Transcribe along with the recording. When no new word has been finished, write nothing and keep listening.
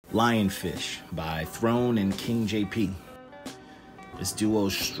Lionfish by Throne and Kingjp. This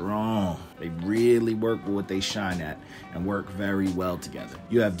duo's strong. They really work with what they shine at and work very well together.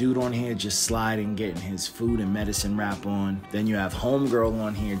 You have dude on here just sliding, getting his food and medicine rap on. Then you have homegirl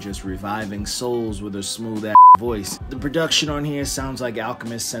on here just reviving souls with her smooth ass voice. The production on here sounds like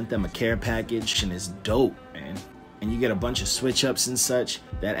Alchemist sent them a care package and it's dope, man. And you get a bunch of switch ups and such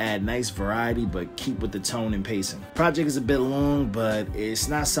that add nice variety but keep with the tone and pacing. Project is a bit long, but it's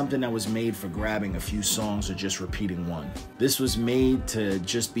not something that was made for grabbing a few songs or just repeating one. This was made to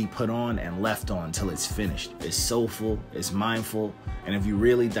just be put on and left on till it's finished. It's soulful, it's mindful, and if you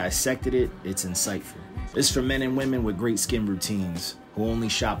really dissected it, it's insightful. It's for men and women with great skin routines who only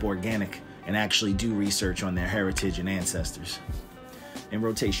shop organic and actually do research on their heritage and ancestors. In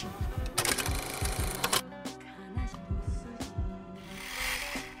rotation.